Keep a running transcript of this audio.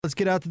Let's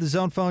get out to the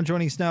zone phone.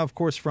 Joining us now, of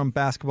course, from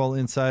Basketball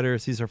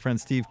Insiders, he's our friend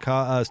Steve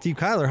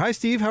Kyler. Hi,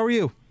 Steve. How are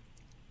you?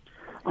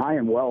 I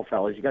am well,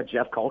 fellas. You got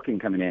Jeff Culkin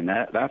coming in.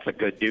 That's a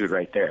good dude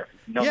right there.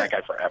 Known that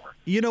guy forever.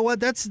 You know what?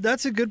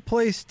 That's a good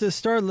place to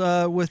start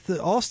with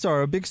the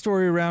All-Star. A big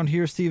story around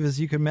here, Steve, as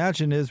you can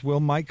imagine, is will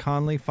Mike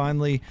Conley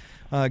finally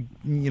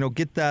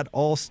get that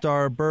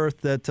All-Star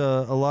berth that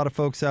a lot of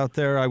folks out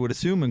there, I would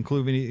assume,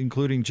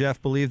 including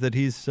Jeff, believe that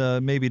he's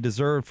maybe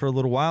deserved for a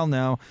little while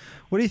now.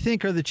 What do you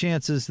think are the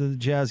chances that the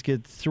Jazz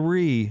get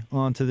 3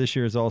 onto this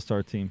year's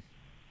All-Star team?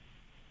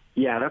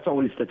 Yeah, that's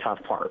always the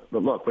tough part.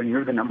 But look, when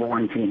you're the number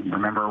one team,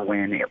 remember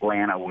when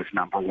Atlanta was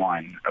number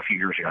one a few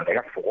years ago? They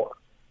got 4.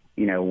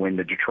 When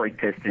the Detroit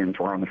Pistons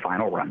were on the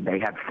final run, they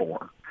had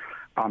 4.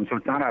 So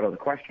it's not out of the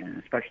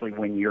question, especially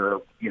when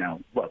you're,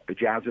 look, the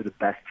Jazz are the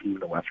best team in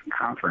the Western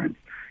Conference,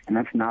 and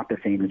that's not the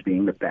same as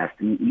being the best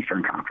in the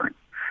Eastern Conference.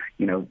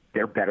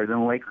 They're better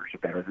than the Lakers.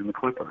 They're better than the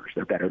Clippers.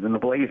 They're better than the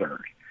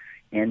Blazers.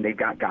 And they've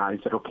got guys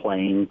that are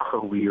playing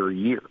career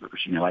years.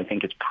 I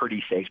think it's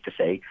pretty safe to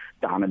say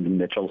Donovan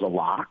Mitchell's a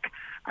lock.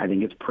 I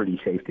think it's pretty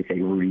safe to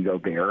say Rudy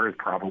Gobert is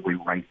probably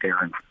right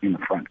there in the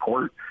front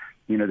court.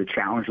 The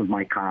challenge with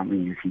Mike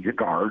Conley is he's a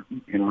guard,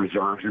 and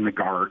reserves in the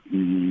guard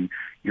mean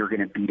you're going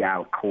to beat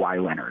out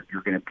Kawhi Leonard.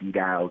 You're going to beat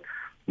out,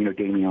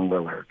 Damian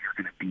Lillard. You're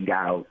going to beat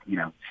out, you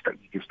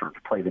can start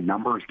to play the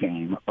numbers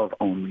game of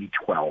only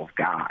 12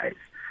 guys.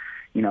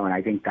 And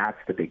I think that's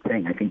the big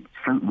thing. I think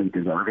certainly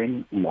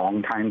deserving,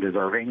 long time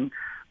deserving.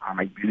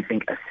 I do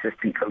think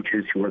assistant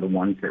coaches who are the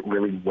ones that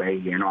really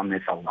weigh in on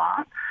this a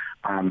lot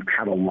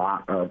have a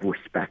lot of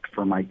respect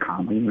for Mike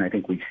Conley. And I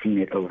think we've seen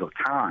it over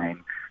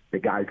time. The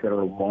guys that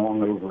are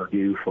long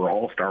overdue for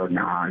all-star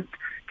nods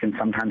can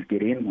sometimes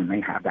get in when they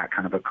have that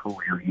kind of a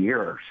career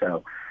year.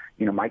 So,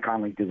 Mike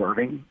Conley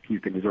deserving.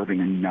 He's been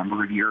deserving a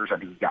number of years. I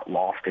think he got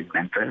lost in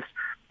Memphis.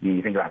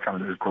 You think about some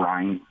of those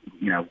grind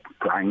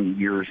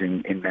years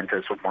in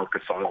Memphis with Marc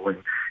Gasol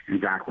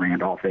and Zach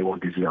Randolph. They were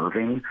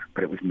deserving,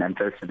 but it was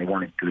Memphis, and they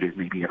weren't as good as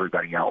maybe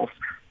everybody else.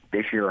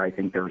 This year, I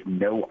think there's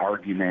no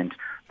argument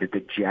that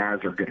the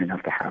Jazz are good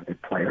enough to have the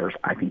players.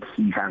 I think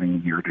he's having a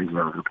year to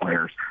deserve the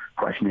players.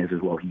 Question is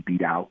will he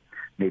beat out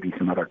maybe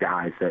some other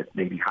guys that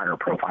maybe higher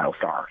profile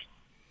stars?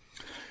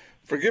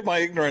 Forgive my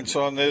ignorance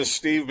on this,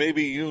 Steve.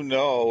 Maybe you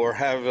know or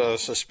have a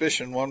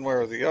suspicion one way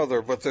or the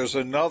other, but there's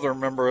another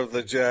member of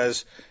the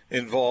Jazz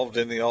involved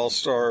in the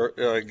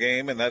All-Star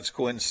game, and that's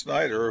Quinn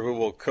Snyder, who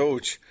will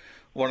coach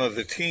one of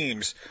the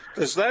teams.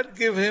 Does that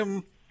give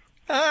him,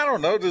 I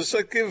don't know, does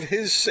that give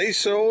his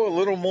say-so a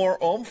little more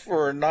oomph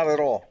or not at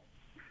all?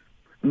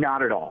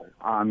 Not at all.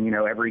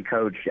 Every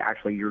coach,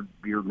 actually,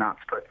 you're not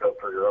supposed to vote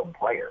for your own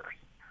players.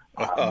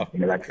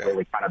 That's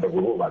really kind of the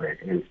rule of it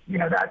is,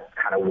 that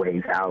kind of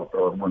weighs out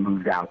or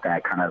removes out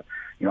that kind of,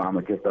 I'm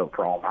going to just vote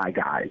for all my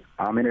guys.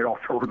 And it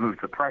also removes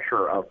the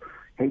pressure of,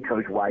 hey,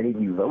 coach, why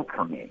didn't you vote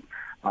for me?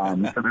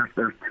 So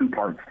there's 2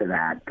 parts to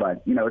that.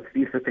 But, it's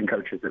the assistant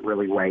coaches that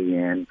really weigh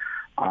in.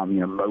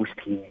 Most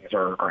teams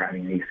are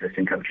having the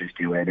assistant coaches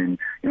do it. And,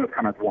 it's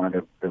kind of one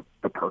of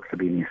the perks of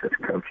being the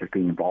assistant coach is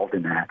being involved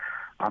in that.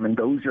 And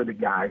those are the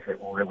guys that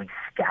will really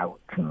scout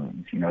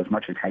teams. As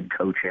much as head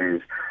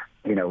coaches,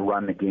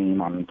 run the game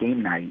on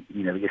game night,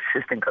 the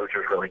assistant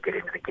coaches really get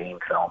into the game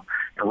film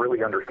and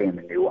really understand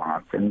the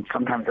nuance. And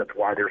sometimes that's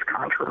why there's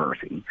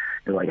controversy.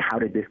 They're like, how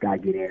did this guy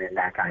get in and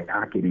that guy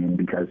not get in?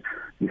 Because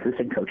the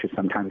assistant coaches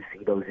sometimes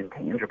see those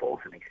intangibles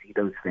and they see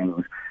those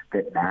things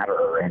that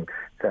matter. And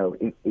so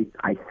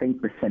I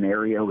think the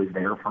scenario is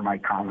there for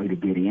Mike Conley to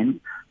get in.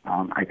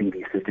 I think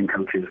the assistant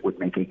coaches would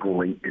make a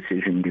great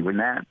decision doing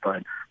that.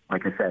 But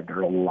like I said, there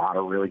are a lot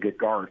of really good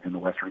guards in the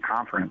Western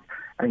Conference.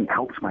 I think it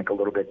helps Mike a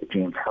little bit that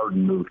James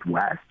Harden moved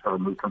west or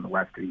moved from the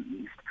west to the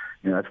east.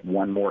 That's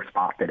one more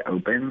spot that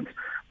opens.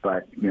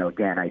 But,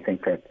 again, I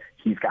think that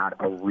he's got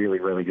a really,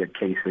 really good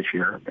case this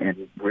year.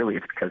 And really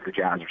it's because the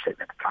Jazz are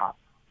sitting at the top.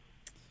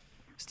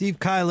 Steve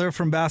Kyler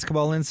from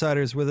Basketball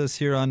Insiders with us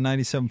here on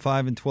 97.5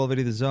 and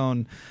 1280 The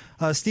Zone.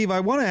 Steve, I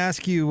want to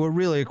ask you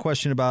really a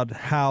question about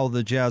how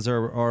the Jazz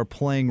are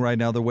playing right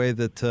now, the way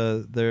that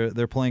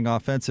they're playing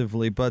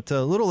offensively. But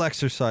a little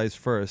exercise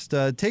first.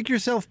 Take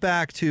yourself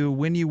back to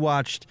when you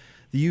watched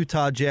the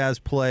Utah Jazz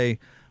play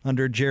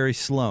under Jerry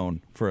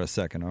Sloan for a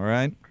second, all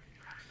right?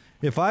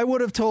 If I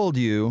would have told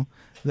you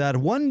that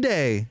one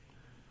day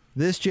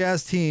this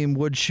Jazz team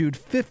would shoot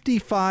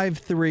 55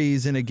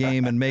 threes in a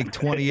game and make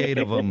 28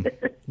 of them,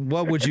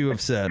 what would you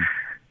have said?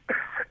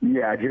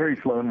 Yeah, Jerry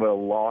Sloan would have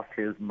lost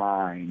his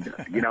mind.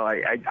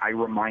 I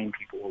remind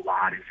people a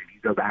lot is if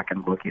you go back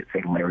and look at,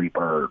 say, Larry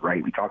Bird,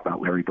 right? We talk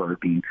about Larry Bird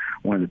being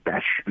one of the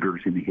best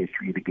shooters in the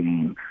history of the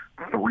game,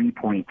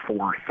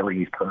 3.4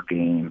 threes per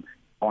game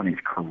on his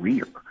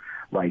career.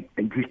 Like,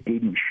 they just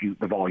didn't shoot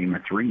the volume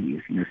of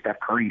threes. Steph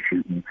Curry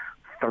shooting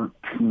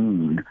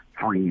 13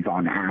 threes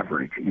on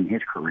average in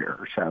his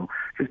career. So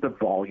just the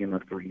volume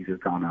of threes has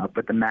gone up,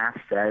 but the math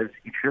says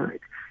it should.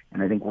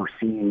 And I think we're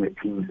seeing that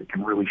teams that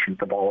can really shoot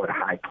the ball at a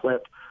high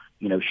clip,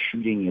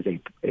 shooting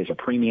is a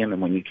premium,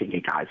 and when you can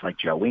get guys like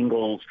Joe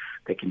Ingles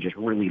that can just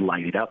really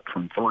light it up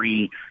from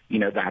three,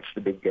 that's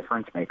the big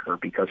difference maker,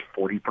 because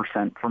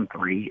 40% from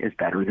three is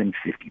better than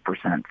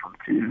 50% from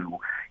two,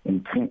 and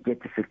you can't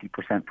get to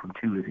 50% from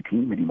two as a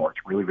team anymore.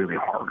 It's really, really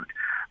hard.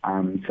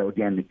 So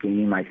again, the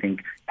game, I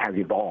think, has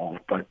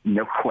evolved, but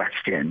no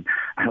question,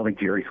 I don't think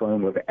Jerry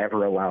Sloan would have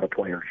ever allowed a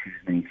player to shoot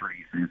as many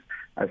threes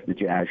as the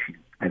Jazz shoot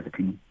as a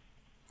team.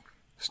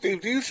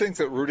 Steve, do you think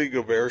that Rudy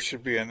Gobert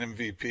should be an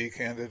MVP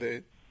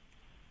candidate?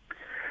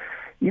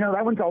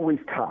 That one's always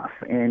tough.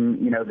 And,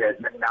 the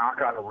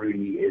knock on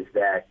Rudy is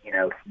that,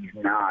 he's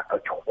not a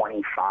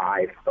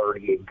 25,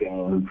 30 a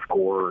game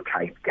scorer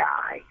type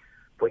guy.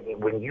 But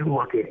when you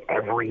look at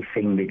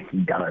everything that he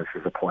does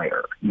as a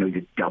player, he's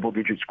a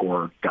double-digit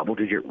scorer,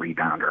 double-digit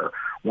rebounder,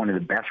 one of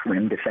the best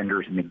rim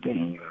defenders in the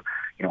game,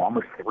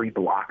 almost 3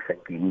 blocks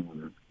a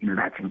game.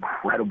 That's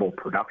incredible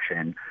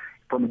production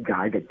from a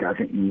guy that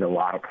doesn't need a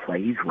lot of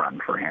plays run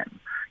for him.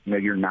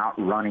 You're not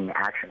running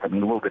actions. I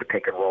mean, a little bit of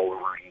pick and roll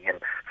and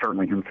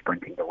certainly him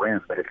sprinting the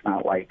rim, but it's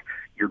not like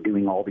you're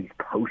doing all these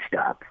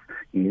post-ups.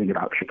 You think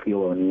about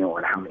Shaquille O'Neal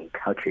and how many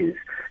touches,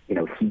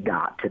 he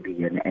got to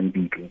be an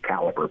MVP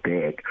caliber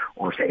big,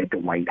 or say a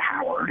Dwight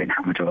Howard and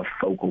how much of a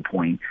focal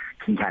point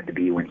he had to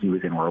be when he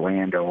was in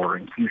Orlando or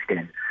in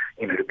Houston,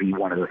 to be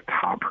one of the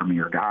top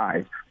premier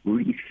guys.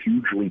 Rudy's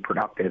hugely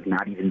productive,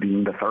 not even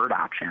being the third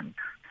option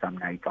some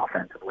nights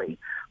offensively.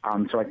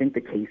 So I think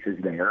the case is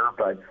there,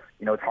 but,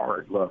 it's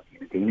hard. Look,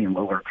 Damian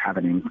Lillard's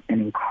having an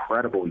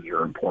incredible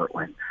year in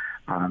Portland.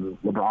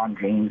 LeBron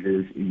James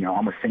is,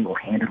 almost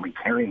single-handedly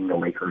carrying the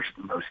Lakers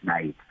most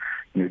nights.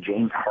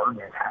 James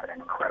Harden has had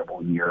an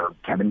incredible year.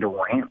 Kevin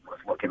Durant was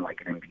looking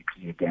like an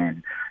MVP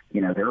again.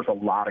 There's a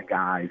lot of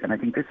guys, and I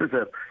think this is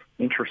a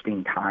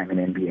interesting time in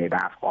NBA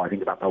basketball. I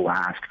think about the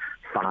last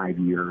 5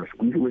 years,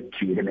 we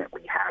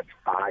legitimately had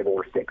 5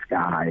 or 6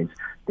 guys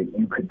that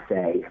you could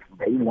say if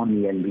they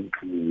won the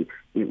MVP,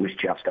 it was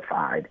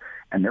justified.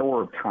 And there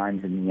were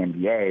times in the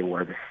NBA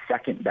where the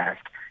second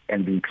best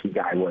MVP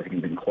guy wasn't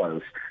even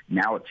close.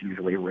 Now it's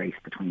usually a race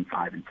between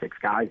 5 and 6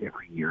 guys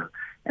every year.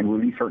 And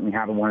Rudy's certainly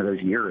having one of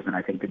those years. And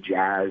I think the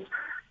Jazz,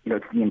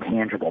 it's the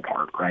intangible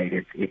part, right?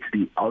 It's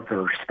the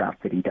other stuff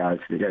that he does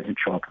that doesn't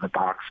show up in the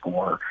box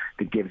score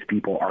that gives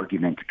people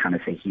argument to kind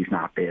of say he's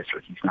not this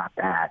or he's not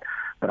that.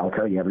 But I'll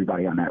tell you,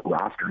 everybody on that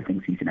roster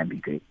thinks he's an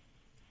MVP.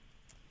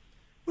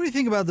 What do you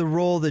think about the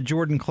role that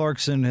Jordan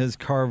Clarkson has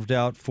carved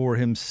out for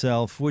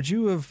himself? Would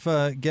you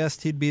have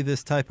guessed he'd be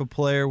this type of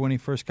player when he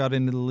first got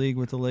into the league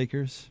with the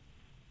Lakers?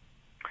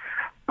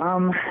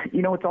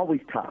 It's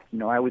always tough.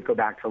 I always go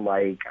back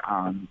to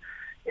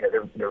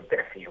they're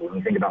busy. When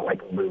you think about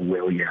Lou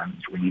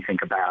Williams, when you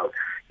think about,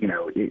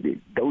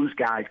 those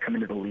guys come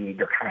into the league,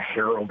 they're kind of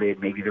heralded.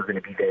 Maybe they're going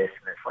to be this,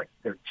 and it's like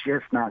they're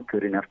just not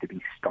good enough to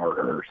be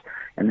starters.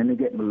 And then they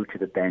get moved to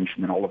the bench,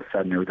 and then all of a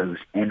sudden they're those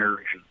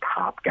energy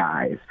top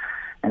guys.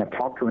 And I've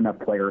talked to enough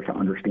players to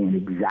understand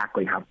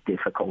exactly how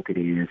difficult it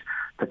is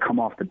to come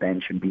off the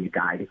bench and be a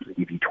guy that can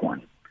give you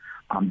 20.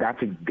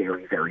 That's a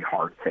very, very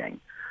hard thing.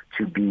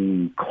 To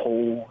be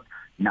cold,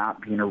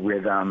 not be in a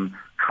rhythm,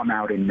 come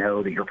out and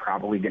know that you're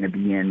probably going to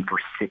be in for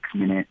 6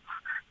 minutes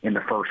in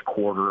the first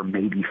quarter,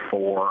 maybe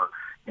 4,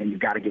 and you've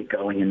got to get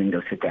going and then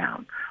go sit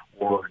down.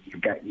 Or you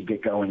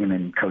get going and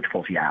then coach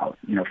pulls you out.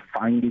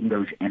 Finding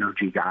those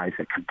energy guys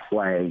that can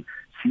play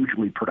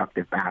hugely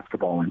productive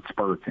basketball in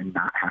spurts and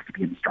not have to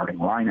be in the starting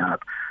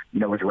lineup,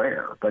 is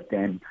rare. But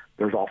then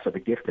there's also the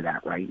gift of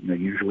that, right?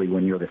 Usually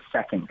when you're the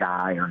second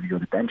guy or you're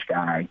the bench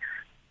guy,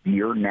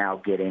 you're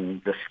now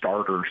getting the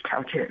starters'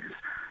 touches.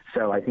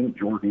 So I think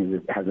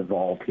Jordan has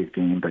evolved his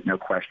game, but no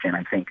question,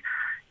 I think,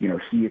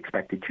 he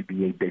expected to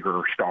be a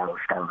bigger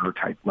starter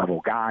type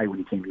level guy when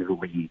he came to the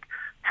league,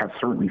 has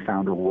certainly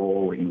found a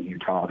role in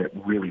Utah that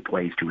really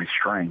plays to his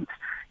strengths.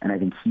 And I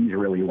think he's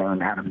really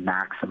learned how to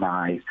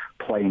maximize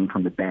playing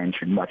from the bench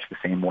in much the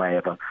same way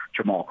of a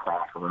Jamal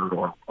Crawford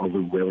or a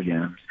Lou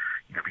Williams,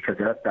 because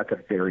that's a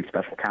very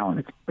special talent.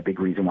 It's a big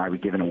reason why we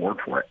give an award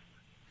for it.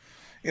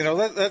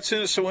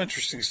 That's so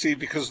interesting, Steve,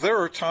 because there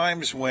are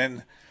times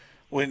when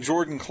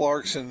Jordan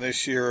Clarkson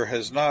this year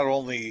has not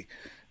only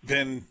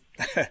been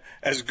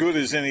as good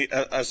as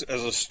as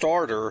a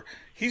starter,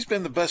 he's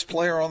been the best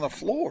player on the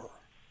floor.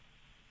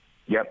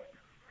 Yep.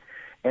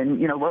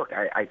 And, look,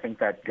 I think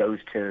that goes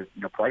to,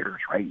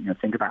 players, right?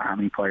 Think about how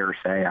many players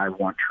say, I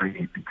want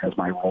traded because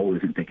my role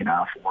isn't big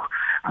enough, or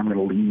I'm going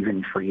to leave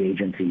in free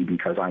agency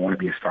because I want to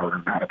be a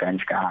starter, not a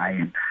bench guy,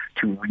 and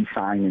to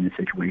re-sign in a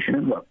situation.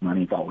 And look,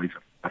 money's always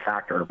a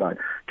factor, but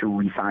to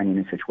re-sign in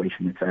a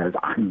situation that says,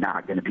 I'm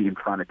not going to be in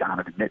front of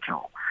Donovan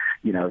Mitchell.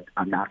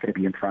 I'm not going to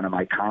be in front of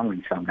Mike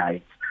Conley some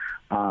nights.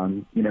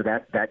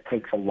 That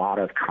takes a lot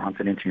of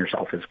confidence in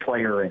yourself as a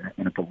player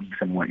and a belief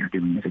in what you're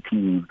doing as a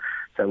team.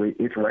 So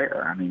it's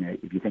rare. I mean,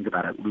 if you think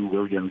about it, Lou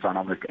Williams on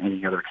almost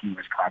any other team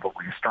is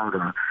probably a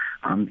starter.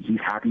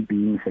 He's happy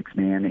being sixth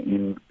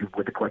man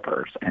with the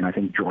Clippers. And I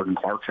think Jordan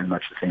Clarkson,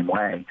 much the same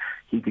way,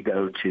 he could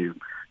go to,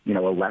 a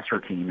lesser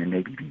team and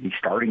maybe be the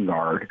starting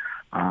guard,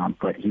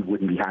 but he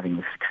wouldn't be having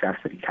the success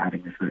that he's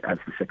having as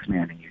the sixth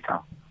man in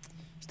Utah.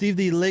 Steve,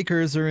 the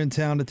Lakers are in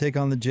town to take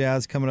on the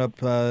Jazz coming up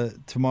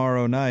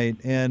tomorrow night,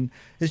 and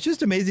it's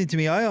just amazing to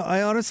me.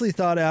 I honestly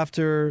thought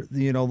after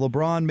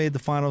LeBron made the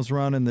finals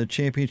run in the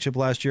championship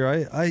last year,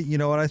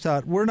 I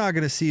thought we're not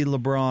going to see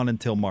LeBron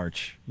until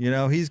March.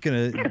 He's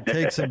going to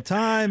take some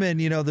time, and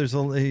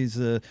he's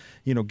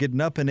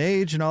getting up in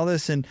age and all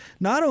this. And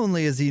not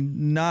only has he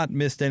not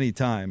missed any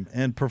time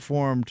and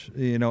performed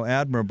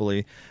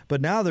admirably,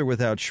 but now they're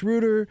without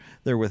Schroeder,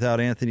 they're without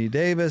Anthony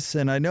Davis,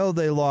 and I know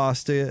they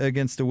lost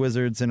against the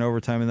Wizards in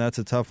overtime, and that's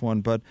a tough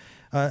one. But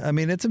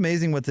it's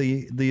amazing what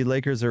the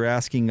Lakers are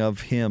asking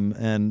of him,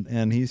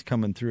 and he's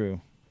coming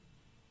through.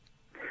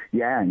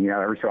 Yeah, and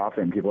every so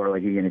often people are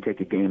like, "You're going to take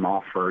a game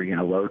off for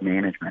load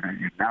management?"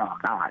 And no, I'm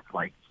not.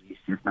 Like, he's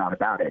just not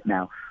about it.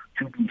 Now,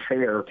 to be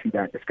fair to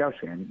that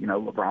discussion,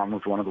 LeBron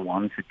was one of the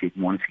ones that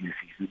didn't want to see the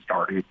season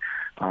started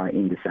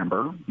in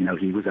December.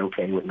 He was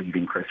okay with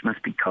leaving Christmas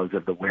because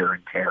of the wear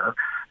and tear.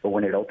 But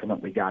when it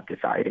ultimately got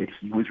decided,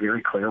 he was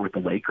very clear with the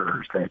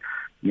Lakers that,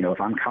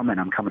 if I'm coming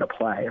to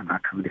play. I'm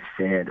not coming to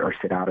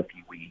sit out a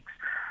few weeks.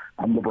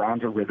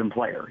 LeBron's a rhythm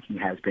player. He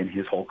has been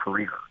his whole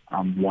career.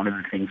 One of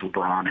the things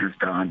LeBron has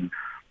done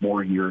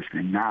more years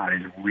than not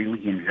is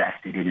really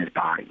invested in his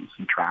body.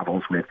 He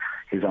travels with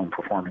his own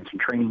performance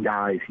and training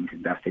guys. He's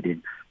invested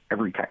in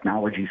every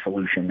technology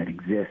solution that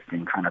exists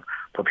in kind of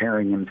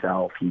preparing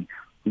himself. He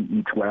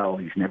eats well.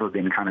 He's never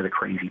been kind of the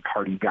crazy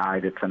party guy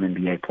that some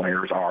NBA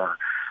players are.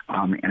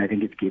 And I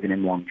think it's given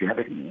him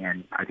longevity.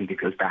 And I think it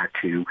goes back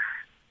to,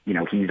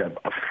 he's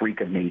a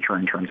freak of nature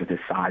in terms of his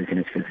size and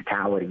his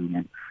physicality.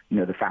 And,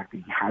 the fact that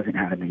he hasn't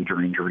had a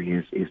major injury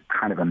is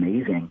kind of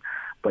amazing.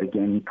 But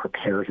again, he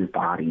prepares his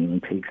body and he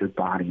takes his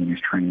body and his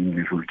training and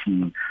his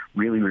routine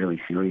really,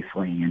 really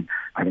seriously. And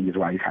I think is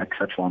why he's had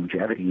such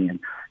longevity. And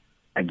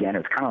again,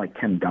 it's kind of like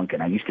Tim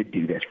Duncan. I used to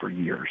do this for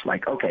years.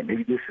 Like, okay,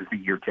 maybe this is the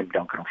year Tim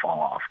Duncan will fall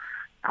off.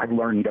 I've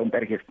learned you don't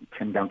bet against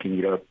Tim Duncan.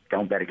 You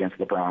don't bet against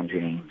LeBron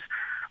James.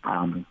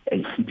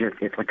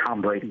 It's like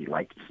Tom Brady.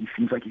 Like, he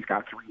seems like he's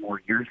got 3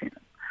 more years in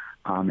him.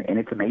 And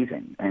it's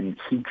amazing. And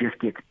he just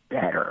gets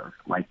better.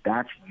 Like,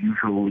 that's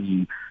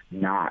usually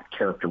not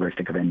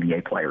characteristic of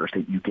NBA players,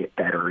 that you get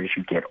better as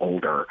you get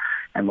older.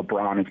 And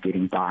LeBron is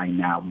getting by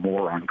now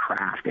more on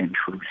craft and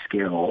true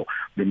skill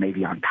than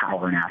maybe on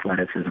power and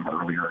athleticism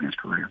earlier in his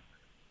career.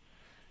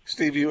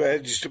 Steve, you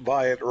edged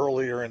by it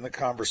earlier in the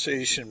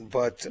conversation,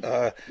 but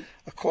a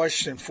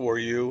question for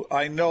you.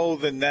 I know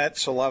the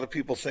Nets, a lot of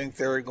people think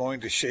they're going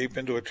to shape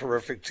into a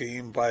terrific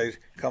team by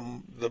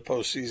come the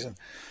postseason.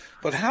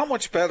 But how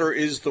much better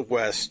is the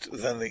West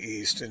than the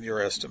East in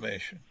your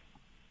estimation?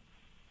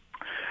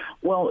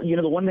 Well,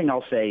 the one thing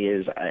I'll say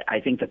is I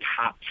think the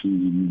top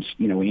teams,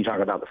 when you talk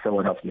about the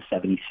Philadelphia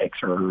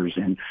 76ers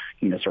and,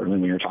 certainly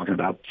when you're talking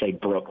about, say,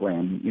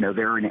 Brooklyn,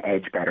 they're an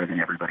edge better than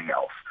everybody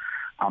else.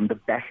 The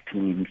best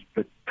teams,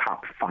 the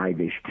top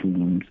 5-ish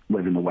teams,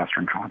 live in the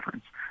Western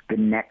Conference. The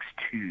next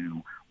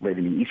 2 live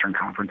in the Eastern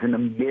Conference. In the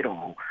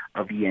middle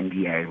of the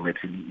NBA lives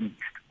in the East.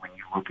 When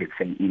you look at,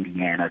 say,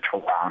 Indiana,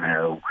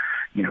 Toronto,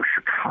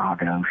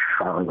 Chicago,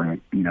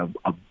 Charlotte,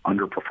 a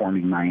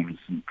underperforming Miami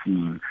Heat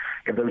team,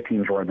 if those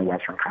teams were in the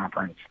Western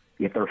Conference,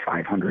 if they're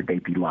 500,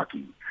 they'd be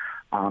lucky.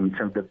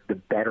 So the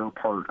better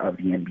part of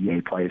the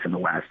NBA plays in the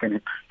West, and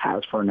it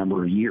has for a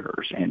number of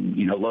years. And,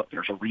 look,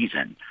 there's a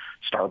reason.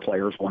 Star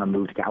players want to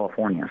move to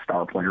California.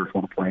 Star players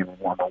want to play in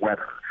warmer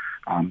weather.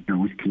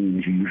 Those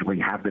teams usually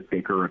have the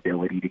bigger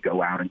ability to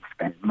go out and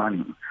spend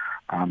money.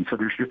 So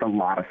there's just a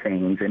lot of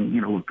things. And,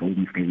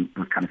 Golden State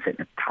was kind of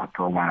sitting at the top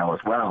for a while as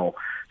well.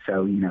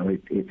 So,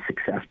 it's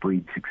success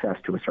breeds success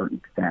to a certain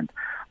extent.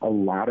 A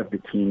lot of the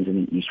teams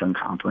in the Eastern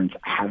Conference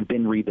have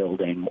been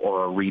rebuilding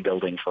or are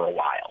rebuilding for a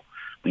while.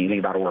 When you think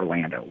about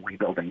Orlando,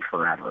 rebuilding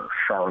forever.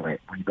 Charlotte,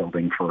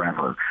 rebuilding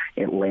forever.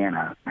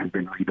 Atlanta has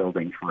been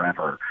rebuilding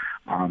forever.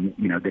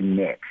 The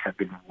Knicks have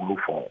been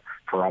woeful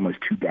for almost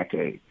 2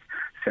 decades.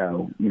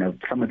 So,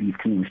 some of these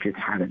teams just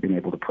haven't been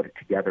able to put it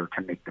together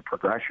to make the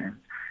progression.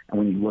 And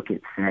when you look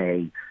at,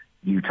 say,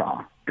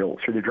 Utah, built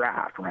through the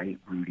draft, right?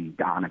 Rudy,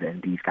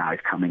 Donovan, these guys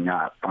coming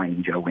up,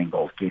 finding Joe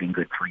Ingles, getting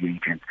good free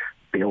agents,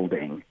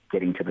 building,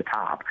 getting to the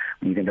top.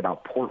 When you think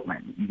about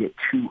Portland, you get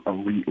 2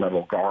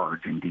 elite-level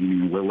guards in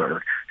Damian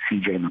Lillard,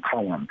 C.J.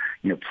 McCollum.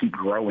 Keep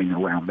growing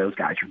around those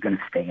guys. You're going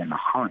to stay in the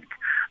hunt.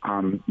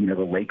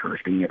 The Lakers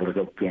being able to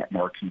go get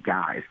marquee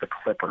guys, the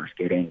Clippers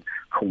getting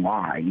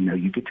Kawhi.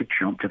 You get to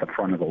jump to the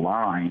front of the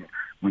line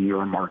when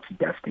you're a marquee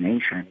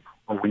destination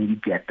or when you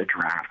get the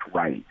draft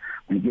right.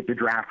 When you get the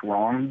draft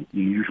wrong,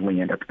 you usually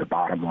end up at the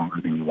bottom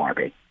longer than you want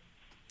to be.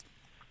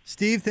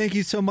 Steve, thank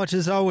you so much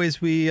as always.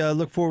 We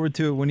look forward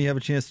to it when you have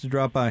a chance to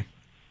drop by.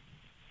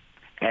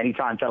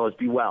 Anytime, fellas.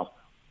 Be well.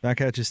 Back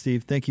at you,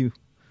 Steve. Thank you.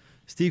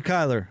 Steve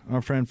Kyler,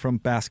 our friend from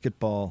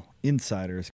Basketball Insiders.